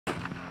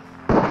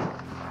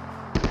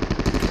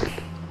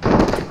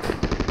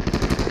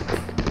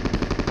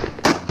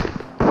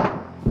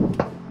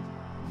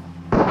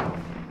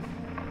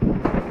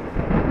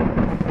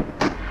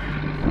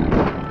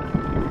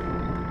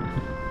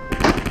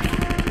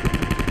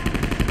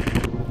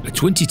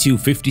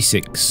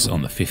22:56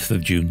 on the 5th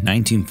of June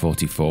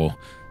 1944,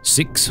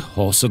 6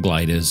 Horsa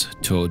gliders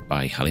towed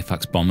by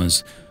Halifax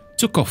bombers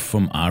took off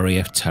from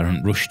RAF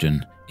Tarrant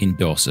Rushton in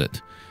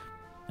Dorset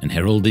and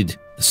heralded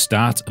the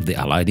start of the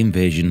Allied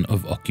invasion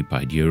of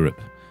occupied Europe.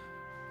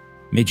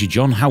 Major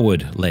John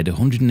Howard led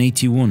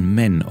 181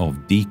 men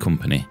of D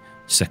Company,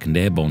 2nd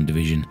Airborne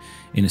Division,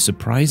 in a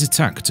surprise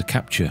attack to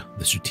capture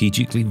the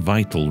strategically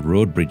vital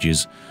road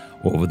bridges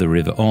over the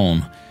River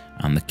Orne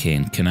and the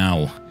Caen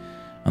Canal.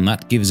 And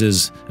that gives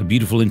us a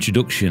beautiful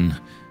introduction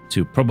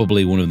to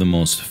probably one of the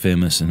most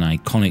famous and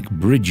iconic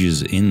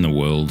bridges in the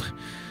world.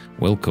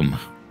 Welcome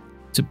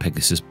to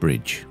Pegasus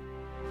Bridge.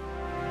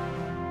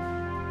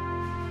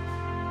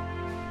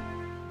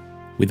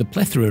 With a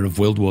plethora of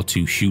World War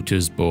II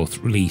shooters both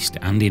released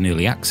and in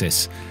early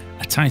access,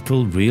 a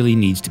title really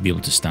needs to be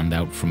able to stand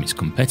out from its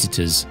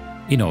competitors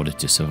in order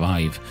to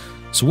survive.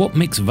 So what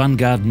makes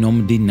Vanguard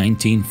Normandy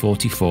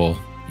 1944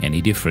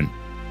 any different?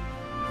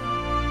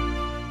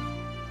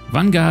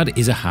 Vanguard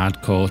is a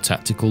hardcore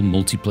tactical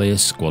multiplayer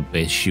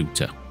squad-based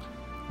shooter.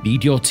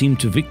 Lead your team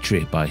to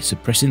victory by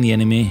suppressing the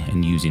enemy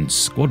and using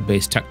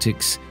squad-based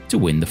tactics to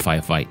win the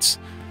firefights.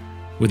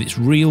 With its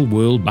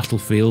real-world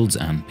battlefields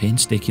and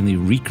painstakingly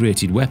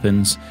recreated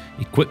weapons,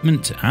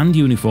 equipment and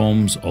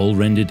uniforms all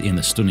rendered in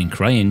the stunning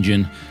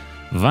CryEngine,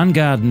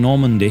 Vanguard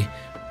Normandy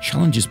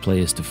challenges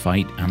players to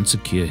fight and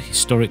secure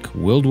historic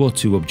World War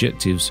II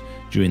objectives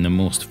during the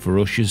most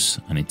ferocious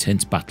and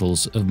intense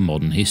battles of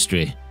modern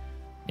history,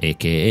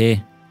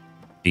 aka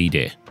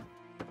D-Day.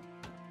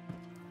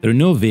 There are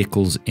no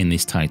vehicles in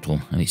this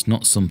title, and it's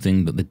not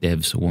something that the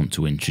devs want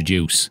to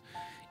introduce.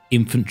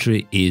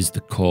 Infantry is the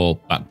core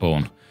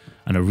backbone,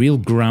 and a real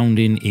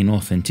grounding in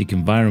authentic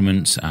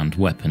environments and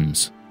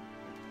weapons.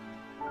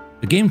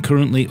 The game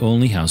currently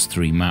only has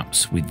 3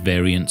 maps, with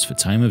variants for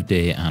time of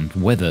day and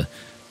weather,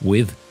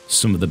 with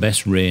some of the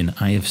best rain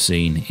I have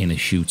seen in a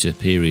shooter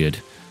period.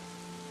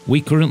 We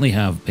currently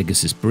have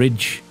Pegasus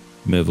Bridge,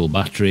 Merville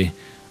Battery,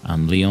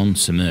 and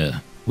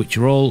Lion-sur-Mer, which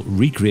are all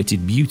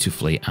recreated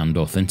beautifully and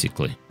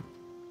authentically.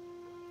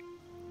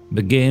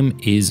 The game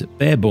is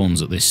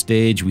barebones at this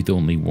stage, with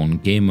only one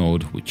game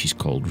mode, which is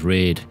called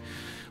Raid,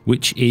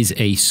 which is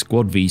a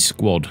squad v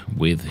squad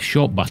with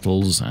short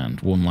battles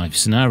and one-life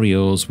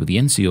scenarios, with the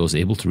NCOs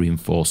able to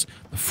reinforce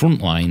the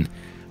front line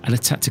at a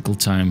tactical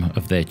time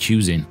of their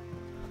choosing.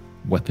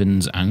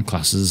 Weapons and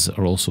classes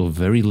are also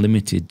very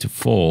limited to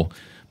 4,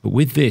 but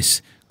with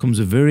this comes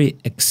a very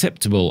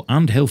acceptable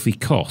and healthy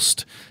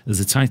cost, as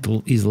the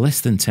title is less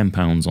than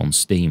 £10 on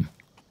Steam.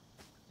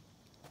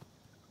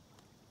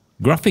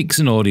 Graphics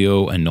and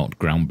audio are not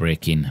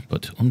groundbreaking,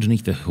 but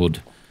underneath the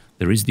hood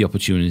there is the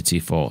opportunity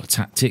for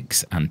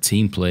tactics and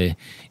team play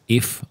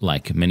if,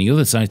 like many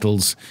other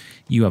titles,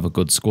 you have a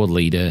good squad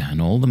leader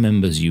and all the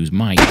members use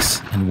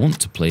mics and want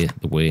to play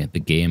the way the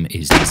game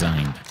is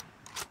designed.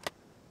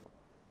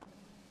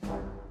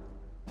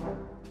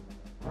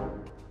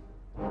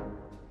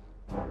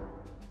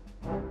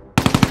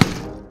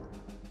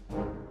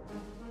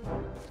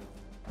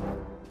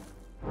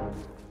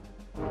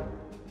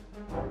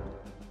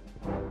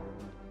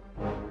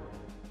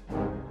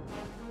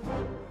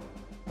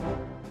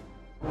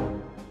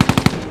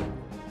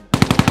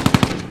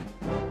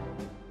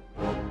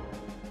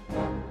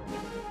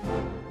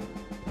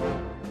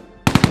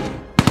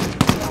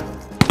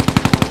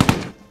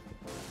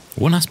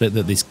 One aspect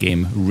that this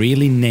game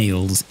really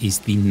nails is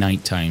the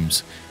night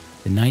times.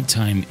 The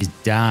nighttime is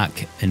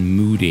dark and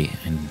moody,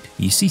 and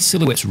you see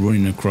silhouettes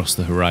running across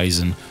the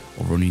horizon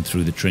or running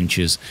through the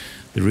trenches.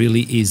 There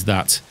really is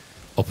that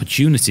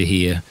opportunity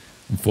here,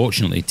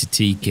 unfortunately, to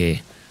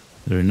TK.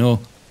 There are no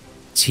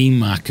team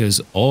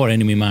markers or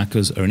enemy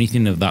markers or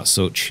anything of that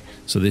such,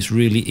 so this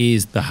really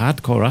is the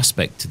hardcore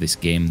aspect to this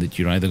game that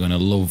you're either going to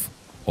love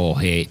or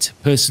hate.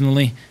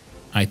 Personally,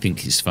 I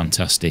think it's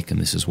fantastic, and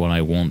this is what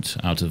I want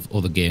out of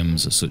other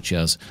games such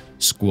as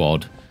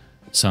Squad,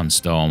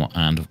 Sandstorm,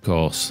 and of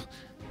course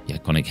the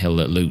iconic Hell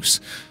Let Loose.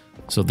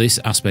 So this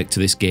aspect to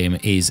this game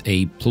is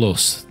a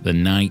plus. The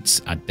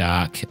nights are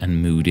dark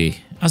and moody,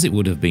 as it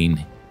would have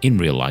been in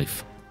real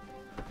life.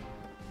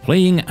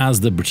 Playing as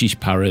the British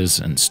Paras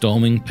and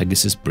storming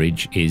Pegasus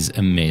Bridge is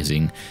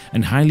amazing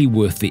and highly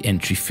worth the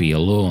entry fee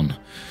alone.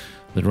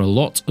 There are a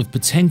lot of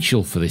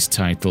potential for this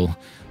title,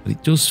 but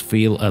it does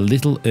feel a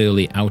little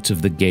early out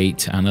of the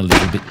gate and a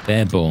little bit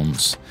bare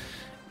bones.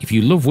 If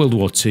you love World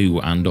War II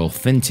and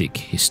authentic,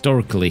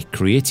 historically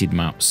created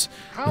maps,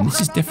 then this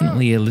is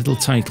definitely a little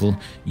title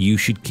you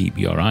should keep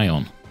your eye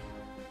on.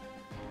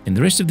 In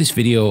the rest of this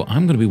video,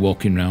 I'm going to be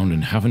walking around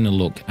and having a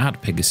look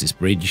at Pegasus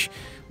Bridge,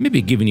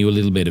 maybe giving you a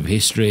little bit of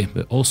history,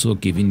 but also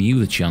giving you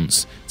the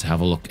chance to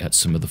have a look at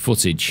some of the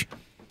footage.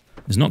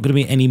 There's not going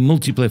to be any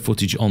multiplayer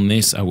footage on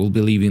this, I will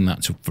be leaving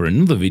that for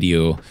another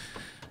video.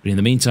 But in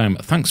the meantime,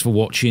 thanks for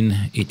watching.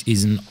 It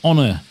is an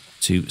honour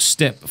to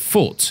step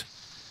foot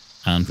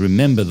and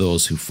remember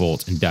those who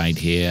fought and died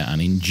here.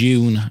 And in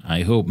June,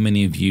 I hope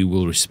many of you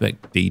will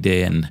respect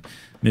D-Day and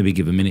maybe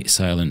give a minute's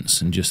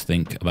silence and just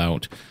think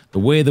about the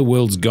way the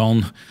world's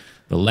gone,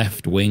 the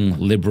left-wing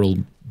liberal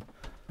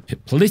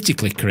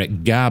politically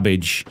correct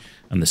garbage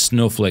and the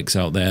snowflakes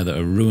out there that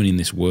are ruining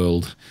this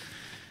world.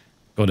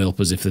 God help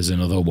us if there's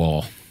another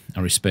war.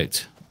 I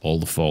respect all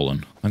the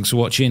fallen. Thanks for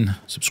watching.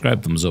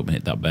 Subscribe, thumbs up, and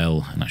hit that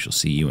bell, and I shall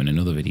see you in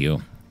another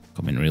video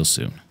coming real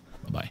soon.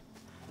 Bye-bye.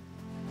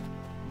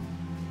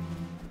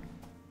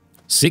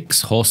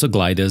 6 Horsa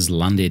gliders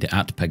landed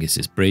at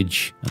Pegasus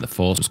Bridge, and the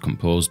force was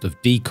composed of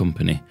D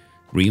Company,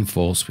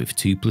 reinforced with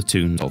 2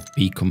 platoons of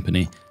B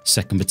Company,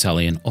 2nd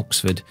Battalion,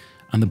 Oxford,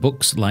 and the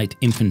Bucks Light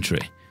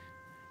Infantry,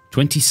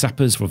 20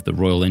 sappers of the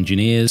Royal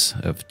Engineers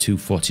of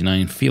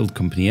 249 Field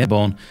Company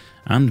Airborne,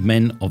 and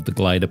men of the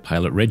Glider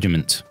Pilot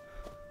Regiment.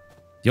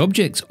 The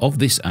object of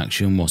this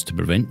action was to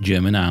prevent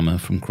German armour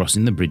from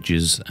crossing the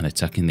bridges and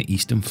attacking the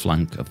eastern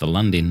flank of the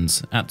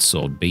landings at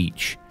Sword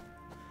Beach.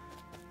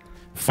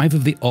 5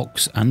 of the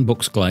Ox and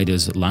Bucks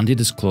gliders landed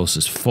as close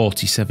as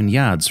 47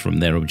 yards from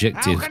their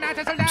objective,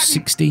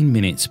 16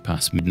 minutes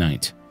past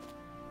midnight.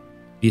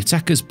 The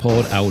attackers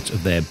poured out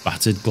of their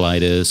battered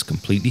gliders,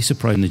 completely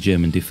surprising the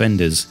German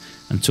defenders,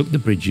 and took the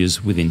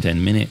bridges within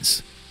 10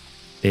 minutes.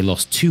 They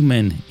lost 2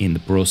 men in the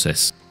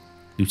process,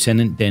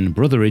 Lieutenant Den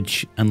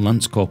Brotheridge and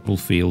Lance Corporal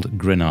Field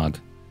Grenard.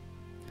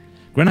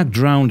 Grenard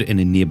drowned in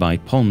a nearby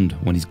pond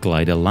when his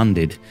glider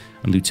landed,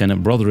 and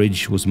Lieutenant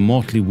Brotheridge was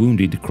mortally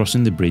wounded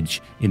crossing the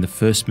bridge in the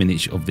first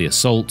minutes of the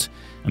assault,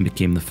 and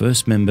became the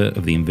first member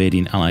of the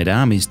invading Allied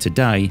armies to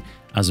die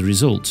as a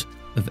result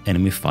of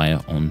enemy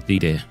fire on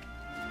D-Day.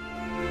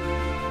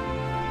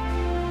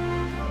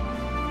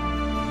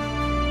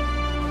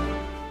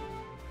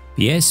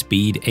 The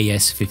Airspeed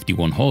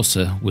AS-51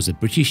 Horsa was a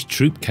British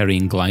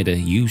troop-carrying glider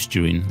used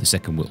during the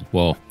Second World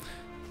War.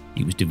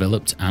 It was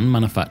developed and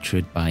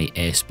manufactured by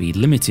Airspeed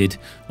Limited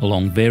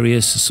along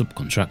various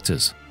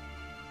subcontractors.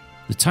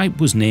 The type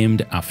was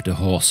named after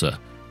Horsa,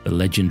 the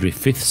legendary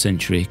 5th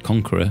century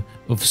conqueror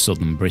of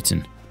southern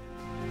Britain.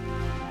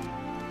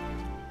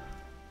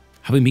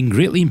 Having been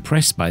greatly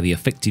impressed by the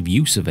effective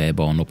use of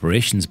airborne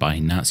operations by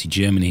Nazi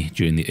Germany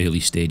during the early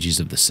stages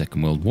of the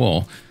Second World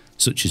War,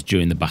 such as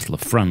during the Battle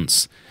of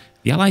France,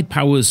 the Allied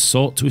powers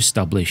sought to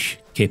establish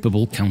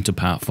capable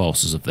counterpart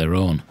forces of their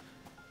own.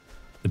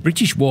 The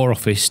British War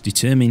Office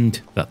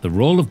determined that the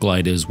role of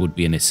gliders would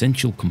be an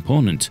essential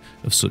component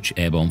of such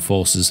airborne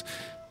forces,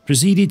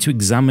 proceeded to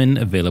examine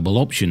available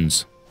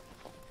options.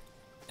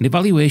 An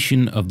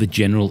evaluation of the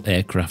General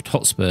Aircraft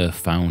Hotspur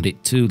found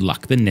it to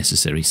lack the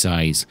necessary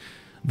size,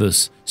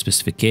 thus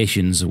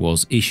specifications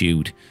was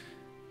issued.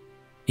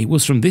 It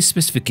was from this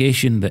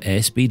specification that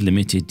Airspeed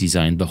Limited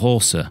designed the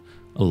Horsa,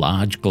 a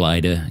large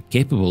glider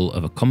capable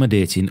of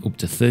accommodating up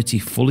to 30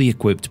 fully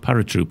equipped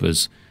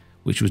paratroopers,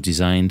 which was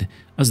designed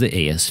as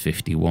the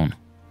AS-51.